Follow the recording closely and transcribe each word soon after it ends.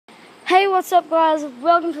Hey, what's up, guys?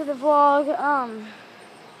 Welcome to the vlog.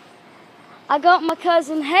 I got my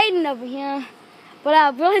cousin Hayden over here, but I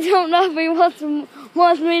really don't know if he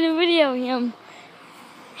wants me to video him.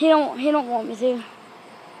 He don't want me to. Hey,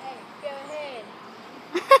 go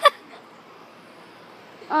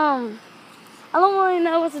ahead. I don't really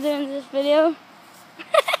know what to do in this video.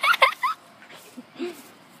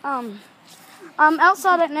 I'm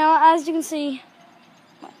outside right now, as you can see.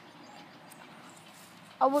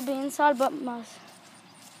 I would be inside, but my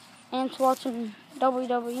aunt's watching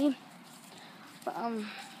WWE. But,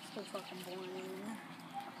 So fucking boring in there.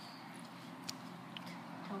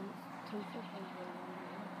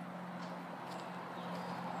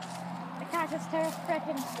 Because it's so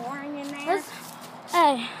freaking boring in there.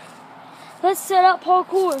 Let's set up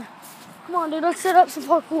parkour. Come on, dude, let's set up some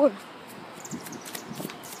parkour.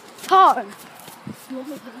 Tar. You want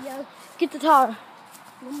me to video? Get the tar.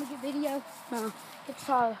 You want me to video? No, get the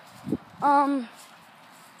tar.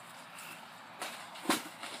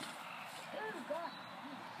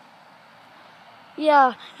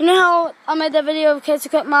 Yeah, you know how I made that video of kids who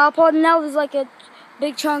cut my iPod, and now there's like a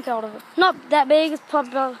big chunk out of it. Not that big, it's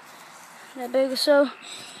probably about that big or so.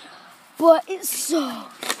 But it's so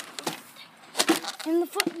in the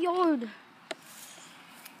front yard.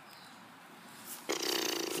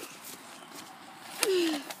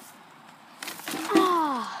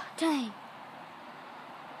 Ah, dang.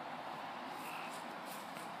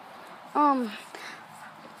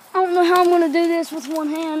 I don't know how I'm gonna do this with one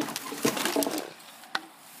hand.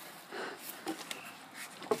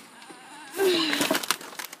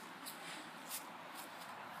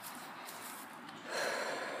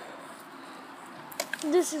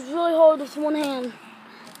 This is really hard with one hand.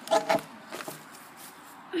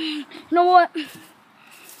 You know what? Dude,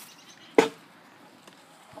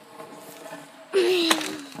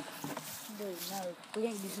 no, we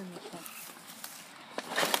ain't using this one.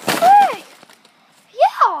 Hey!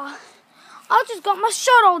 Yeah! I just got my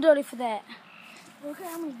shirt all dirty for that. Look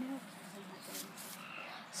how many minutes.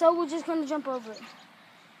 So we're just gonna jump over it.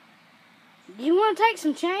 Do you wanna take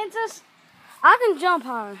some chances? I can jump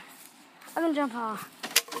higher. I'll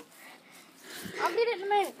get it in a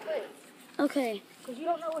minute, quick. Okay. Because you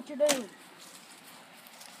don't know what you're doing.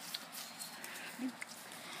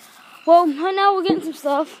 Well, right now we're getting some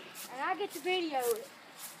stuff. And I get to video it.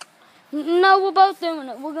 No, we're both doing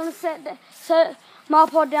it. We're gonna set my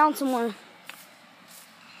iPod down somewhere.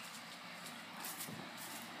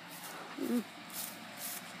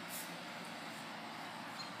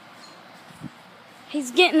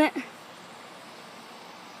 He's getting it.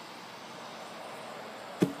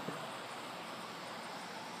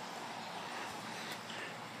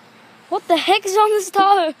 What the heck is on this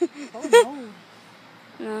toe? Oh,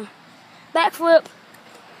 no. No. Backflip.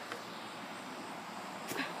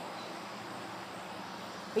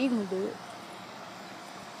 You can do it.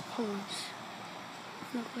 Hold on.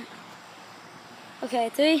 No, wait. Okay,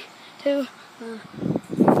 3, 2, 1.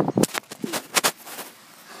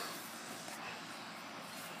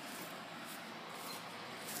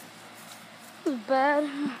 This is bad.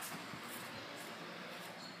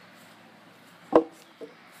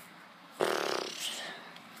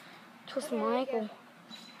 Twisted my ankle.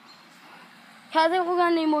 Okay, I think we're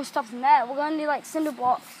gonna need more stuff than that. We're gonna need like cinder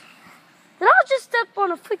blocks. Did I just step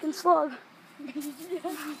on a freaking slug?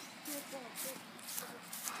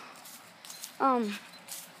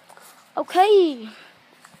 Okay.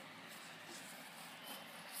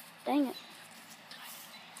 Dang it.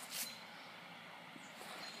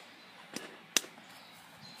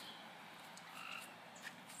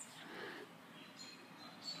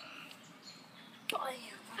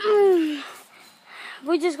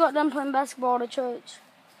 We just got done playing basketball at church.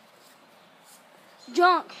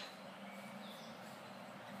 Junk.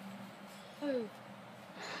 Who?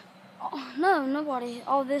 Oh, no, nobody.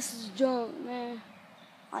 Oh, this is junk, man.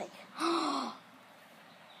 Like,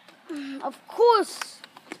 of course.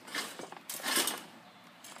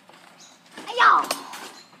 Yeah.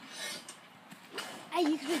 Hey,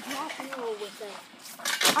 you could drop a roll with that.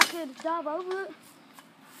 I could dive over it.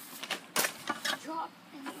 Drop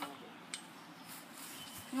and roll.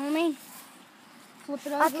 You know what I mean? Flip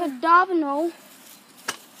it over. I could dive and roll.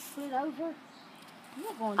 Put it over. I'm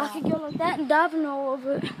not going I down. could go like that and dive and roll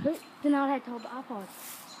over it. Then I'd have to hold the iPod.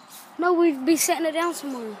 No, we'd be setting it down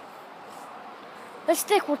somewhere. Let's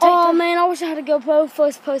stick. We'll take Oh, man, I wish I had a GoPro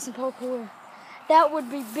first person parkour. That would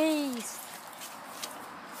be beast.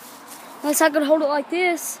 Unless I could hold it like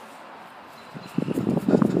this.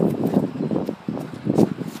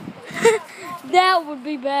 That would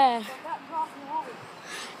be bad.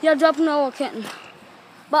 Yeah, dropping all I couldn't.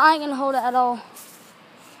 But I ain't gonna hold it at all.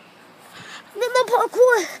 The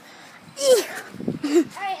parkour.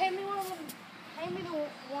 Hey, hand me one of them. Hand me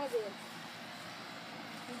one of them.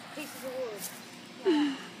 These pieces of wood.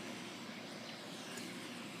 Yeah.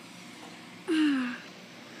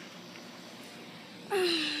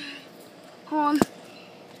 Hold on.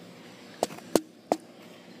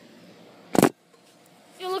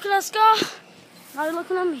 You're looking at Scar? Now you're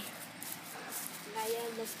looking at me. Now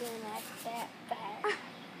you're looking at that.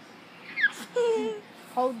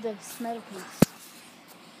 Hold the metal piece.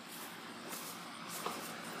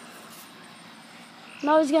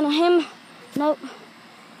 No, he's gonna him. Nope.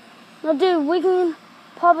 No, dude, we can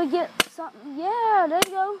probably get something. Yeah, there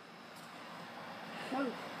you go. No.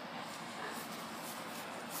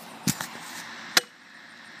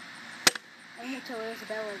 I'm gonna tell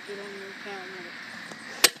Isabella to get on your camera a minute.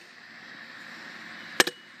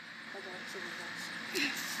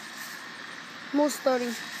 More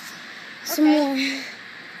 30. Some more.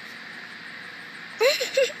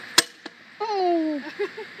 Oh.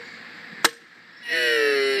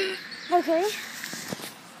 Okay. That's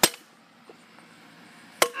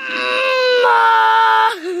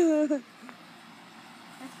good.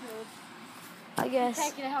 I guess.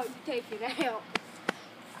 Take it out, you take it out.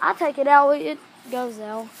 I take it out, it goes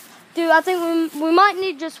out. Dude, I think we might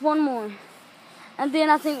need just one more. And then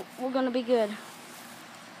I think we're gonna be good.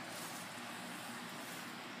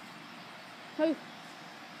 Hey.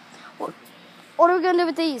 What are we gonna do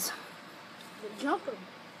with these? Jump them.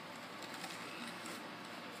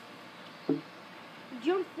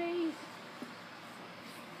 Jump these.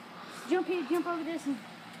 Jump here, jump over this and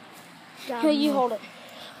Here, you hold it.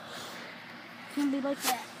 It's gonna be like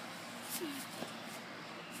that.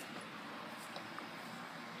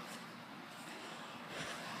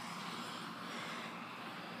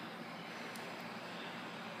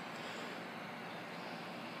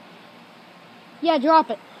 yeah, drop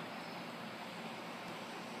it.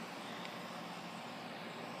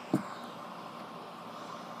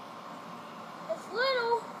 It's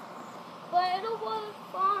little, but it'll work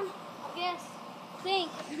fine, I guess. Think.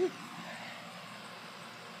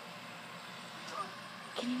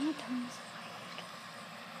 Can you not turn this around?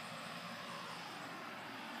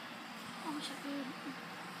 I wish I could.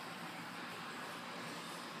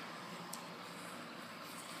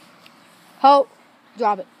 Hold.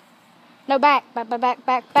 Drop it. No, back.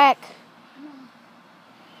 Back.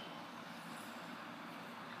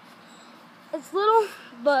 It's little,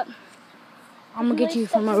 but I'm gonna get you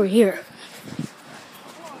from over here.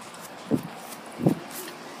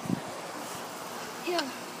 here,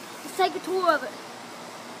 let's take a tour of it.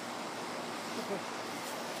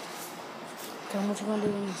 Tell me what you're gonna do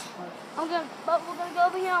in this part. But we're gonna go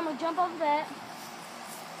over here. I'm gonna jump over that.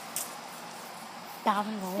 Dive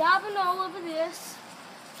and roll. Dive and roll over this.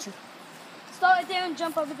 Sure. Start right there and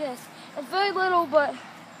jump over this. It's very little, but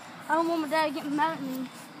I don't want my dad to get mad at me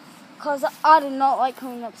because I do not like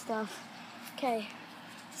cleaning up stuff. Okay.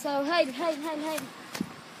 So, Hayden.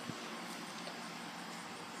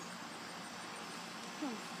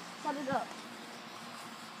 Set it up.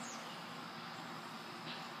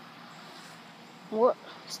 What?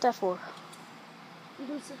 Step for? You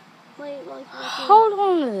do play it like Hold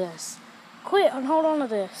on to this. Quit and hold on to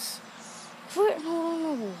this. Quit and hold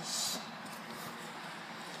on to this.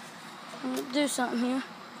 do something here.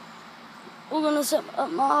 We're gonna set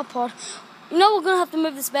up my iPod. You know we're gonna have to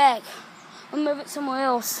move this back. We'll move it somewhere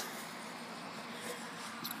else.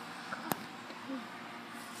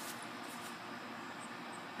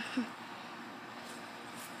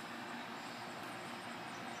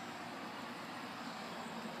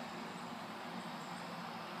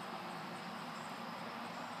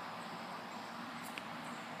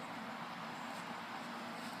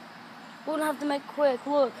 We're gonna have to make it quick.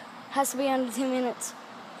 Look, has to be under 10 minutes.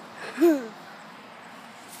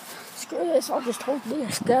 Screw this, I'll just hold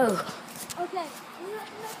this. Go. Okay. We have to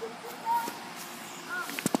make it quick.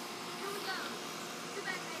 Here we go. Sit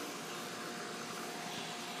back, baby.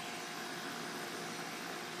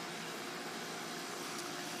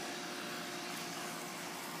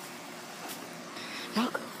 Now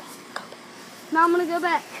go back. Go back. Now I'm gonna go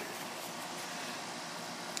back.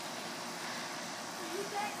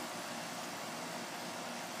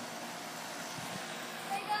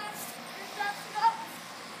 Hey guys, this wraps it up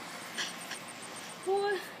for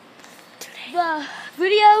the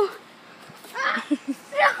video.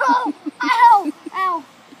 No! Ow! Ow!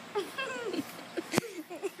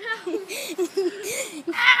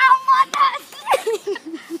 Ow, my nuts!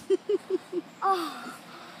 Oh.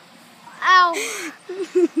 Ow.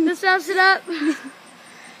 This wraps it up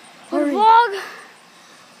for the vlog.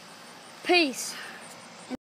 Peace.